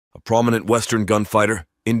A prominent Western gunfighter,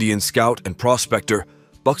 Indian scout, and prospector,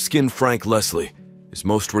 Buckskin Frank Leslie is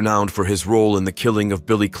most renowned for his role in the killing of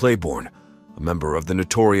Billy Claiborne, a member of the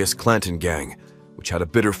notorious Clanton Gang, which had a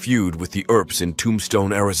bitter feud with the Earps in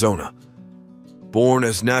Tombstone, Arizona. Born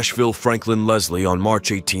as Nashville Franklyn Leslie on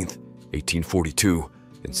March 18, 1842,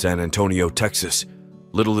 in San Antonio, Texas,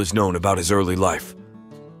 little is known about his early life.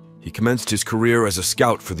 He commenced his career as a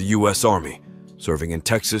scout for the U.S. Army, serving in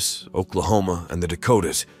Texas, Oklahoma, and the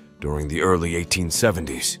Dakotas during the early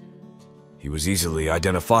 1870s. He was easily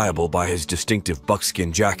identifiable by his distinctive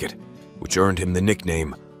buckskin jacket, which earned him the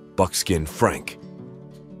nickname Buckskin Frank.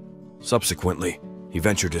 Subsequently, he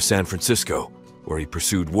ventured to San Francisco, where he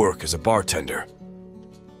pursued work as a bartender.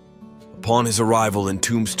 Upon his arrival in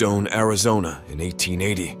Tombstone, Arizona in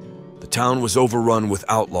 1880, the town was overrun with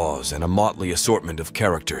outlaws and a motley assortment of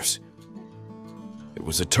characters. It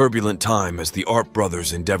was a turbulent time as the Earp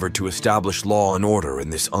brothers endeavored to establish law and order in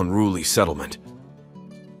this unruly settlement.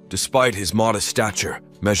 Despite his modest stature,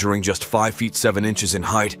 measuring just 5 feet 7 inches in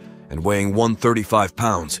height and weighing 135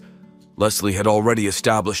 pounds, Leslie had already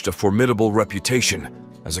established a formidable reputation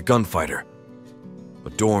as a gunfighter.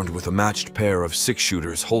 Adorned with a matched pair of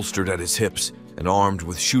six-shooters holstered at his hips and armed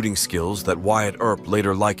with shooting skills that Wyatt Earp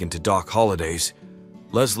later likened to Doc Holliday's,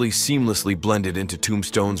 Leslie seamlessly blended into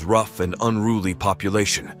Tombstone's rough and unruly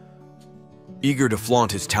population. Eager to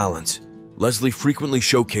flaunt his talents, Leslie frequently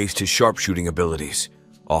showcased his sharpshooting abilities,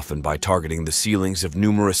 often by targeting the ceilings of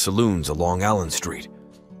numerous saloons along Allen Street.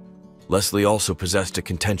 Leslie also possessed a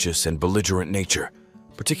contentious and belligerent nature,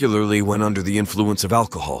 particularly when under the influence of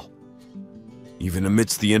alcohol. Even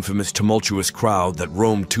amidst the infamous tumultuous crowd that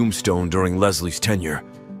roamed Tombstone during Leslie's tenure,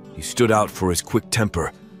 he stood out for his quick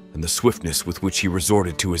temper and the swiftness with which he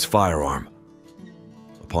resorted to his firearm.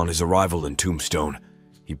 Upon his arrival in Tombstone,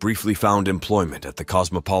 he briefly found employment at the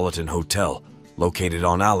Cosmopolitan Hotel located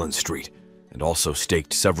on Allen Street and also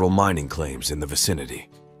staked several mining claims in the vicinity.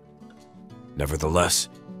 Nevertheless,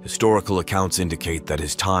 historical accounts indicate that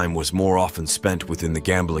his time was more often spent within the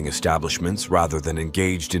gambling establishments rather than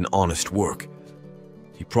engaged in honest work.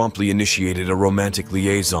 He promptly initiated a romantic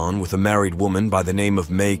liaison with a married woman by the name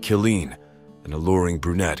of May Killeen, an alluring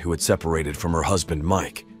brunette who had separated from her husband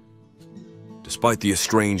Mike. Despite the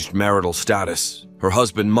estranged marital status, her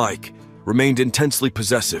husband Mike remained intensely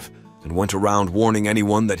possessive and went around warning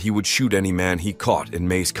anyone that he would shoot any man he caught in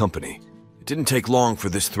May's company. It didn't take long for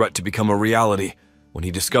this threat to become a reality when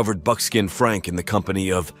he discovered Buckskin Frank in the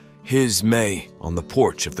company of his May on the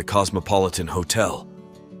porch of the Cosmopolitan Hotel.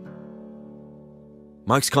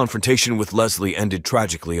 Mike's confrontation with Leslie ended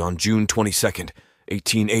tragically on June 22,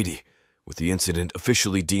 1880, with the incident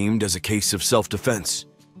officially deemed as a case of self-defense.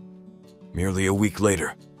 Merely a week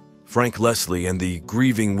later, Frank Leslie and the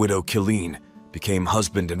grieving widow Killeen became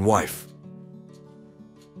husband and wife.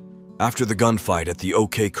 After the gunfight at the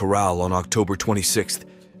OK Corral on October 26,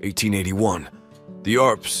 1881, the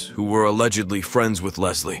Earps, who were allegedly friends with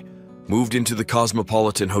Leslie, moved into the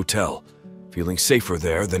Cosmopolitan Hotel, feeling safer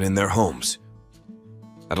there than in their homes.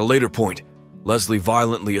 At a later point, Leslie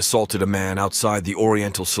violently assaulted a man outside the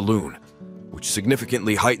Oriental Saloon, which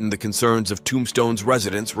significantly heightened the concerns of Tombstone's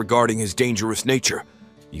residents regarding his dangerous nature,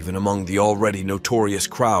 even among the already notorious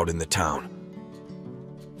crowd in the town.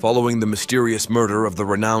 Following the mysterious murder of the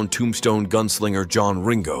renowned Tombstone gunslinger John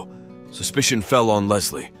Ringo, suspicion fell on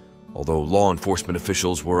Leslie, although law enforcement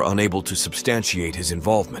officials were unable to substantiate his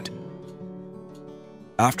involvement.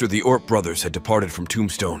 After the Earp brothers had departed from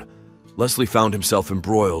Tombstone, Leslie found himself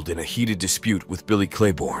embroiled in a heated dispute with Billy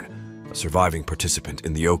Claiborne, a surviving participant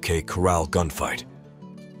in the OK Corral gunfight.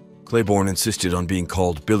 Claiborne insisted on being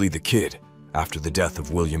called Billy the Kid after the death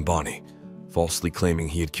of William Bonney, falsely claiming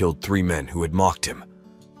he had killed 3 men who had mocked him.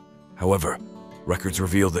 However, records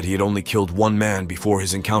reveal that he had only killed 1 man before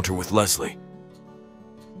his encounter with Leslie.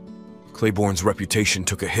 Claiborne's reputation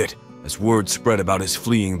took a hit as word spread about his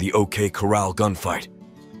fleeing the OK Corral gunfight.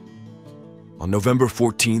 On November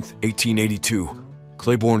 14, 1882,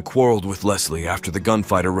 Claiborne quarreled with Leslie after the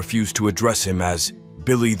gunfighter refused to address him as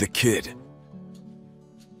Billy the Kid.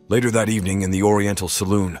 Later that evening in the Oriental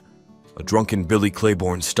Saloon, a drunken Billy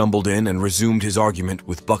Claiborne stumbled in and resumed his argument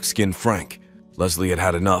with Buckskin Frank. Leslie had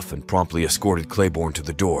had enough and promptly escorted Claiborne to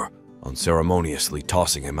the door, unceremoniously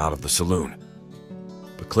tossing him out of the saloon.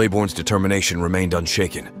 But Claiborne's determination remained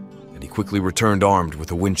unshaken, and he quickly returned armed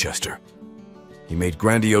with a Winchester. He made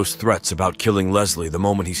grandiose threats about killing Leslie the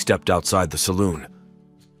moment he stepped outside the saloon.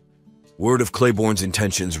 Word of Claiborne's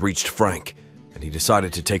intentions reached Frank, and he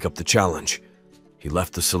decided to take up the challenge. He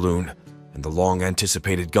left the saloon, and the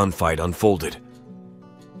long-anticipated gunfight unfolded.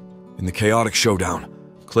 In the chaotic showdown,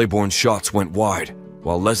 Claiborne's shots went wide,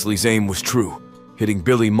 while Leslie's aim was true, hitting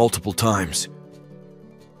Billy multiple times.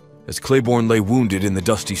 As Claiborne lay wounded in the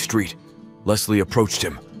dusty street, Leslie approached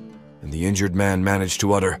him, and the injured man managed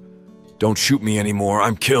to utter, "Don't shoot me anymore,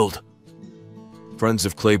 I'm killed." Friends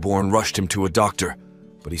of Claiborne rushed him to a doctor,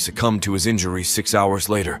 but he succumbed to his injuries 6 hours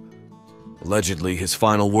later. Allegedly, his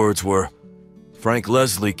final words were, "Frank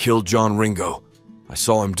Leslie killed John Ringo. I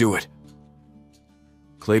saw him do it."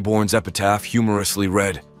 Claiborne's epitaph humorously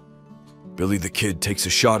read, "Billy the Kid takes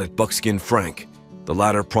a shot at Buckskin Frank." The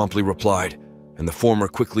latter promptly replied, and the former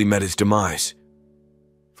quickly met his demise.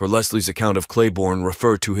 For Leslie's account of Claiborne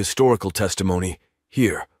referred to historical testimony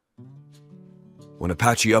here. When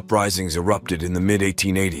Apache uprisings erupted in the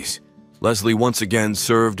mid-1880s, Leslie once again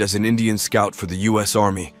served as an Indian scout for the U.S.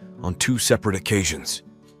 Army on 2 separate occasions.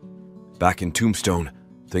 Back in Tombstone,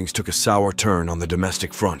 things took a sour turn on the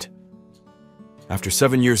domestic front. After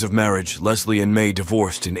 7 years of marriage, Leslie and May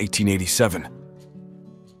divorced in 1887.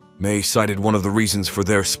 May cited one of the reasons for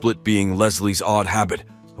their split being Leslie's odd habit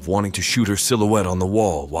of wanting to shoot her silhouette on the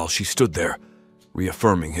wall while she stood there,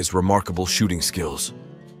 reaffirming his remarkable shooting skills.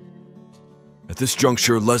 At this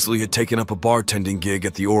juncture, Leslie had taken up a bartending gig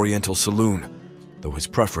at the Oriental Saloon, though his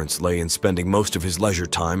preference lay in spending most of his leisure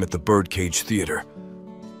time at the Birdcage Theater.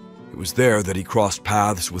 It was there that he crossed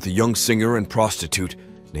paths with a young singer and prostitute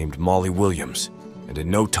named Molly Williams, and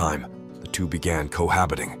in no time, the two began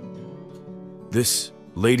cohabiting. This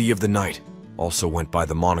Lady of the Night also went by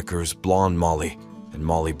the monikers Blonde Molly and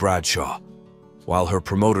Molly Bradshaw. While her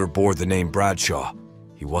promoter bore the name Bradshaw,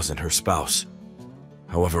 he wasn't her spouse.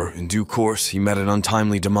 However, in due course, he met an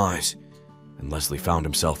untimely demise, and Leslie found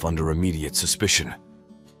himself under immediate suspicion.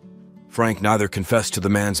 Frank neither confessed to the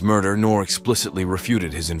man's murder nor explicitly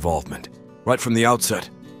refuted his involvement. Right from the outset,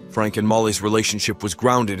 Frank and Molly's relationship was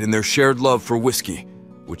grounded in their shared love for whiskey,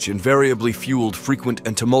 which invariably fueled frequent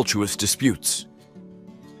and tumultuous disputes.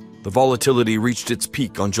 The volatility reached its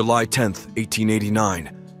peak on July 10,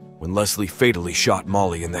 1889, when Leslie fatally shot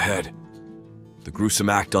Molly in the head. The gruesome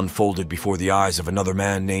act unfolded before the eyes of another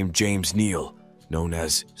man named James Neal, known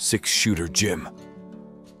as Six-Shooter Jim.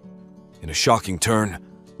 In a shocking turn,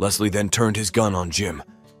 Leslie then turned his gun on Jim,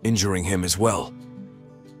 injuring him as well.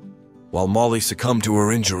 While Molly succumbed to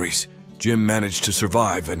her injuries, Jim managed to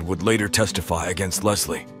survive and would later testify against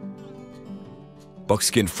Leslie.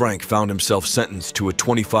 Buckskin Frank found himself sentenced to a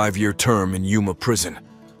 25-year term in Yuma prison.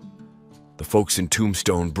 The folks in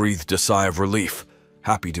Tombstone breathed a sigh of relief,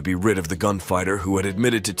 happy to be rid of the gunfighter who had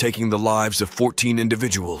admitted to taking the lives of 14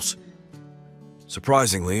 individuals.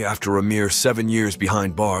 Surprisingly, after a mere 7 years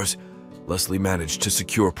behind bars, Leslie managed to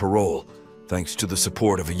secure parole, thanks to the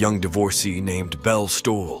support of a young divorcee named Belle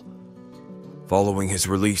Stoll. Following his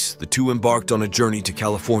release, the two embarked on a journey to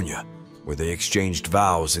California, where they exchanged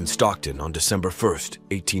vows in Stockton on December 1,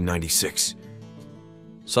 1896.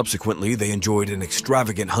 Subsequently, they enjoyed an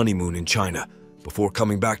extravagant honeymoon in China before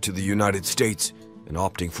coming back to the United States and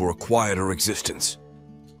opting for a quieter existence.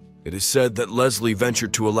 It is said that Leslie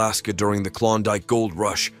ventured to Alaska during the Klondike Gold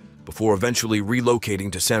Rush before eventually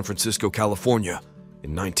relocating to San Francisco, California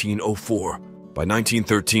in 1904. By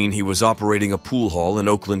 1913, he was operating a pool hall in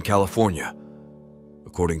Oakland, California.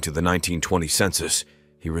 According to the 1920 census,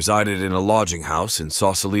 he resided in a lodging house in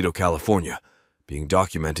Sausalito, California, being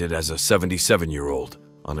documented as a 77-year-old,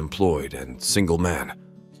 unemployed, and single man.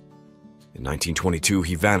 In 1922,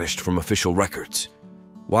 he vanished from official records.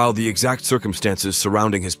 While the exact circumstances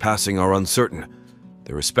surrounding his passing are uncertain,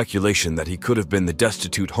 there is speculation that he could have been the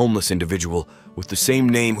destitute homeless individual with the same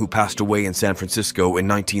name who passed away in San Francisco in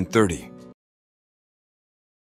 1930.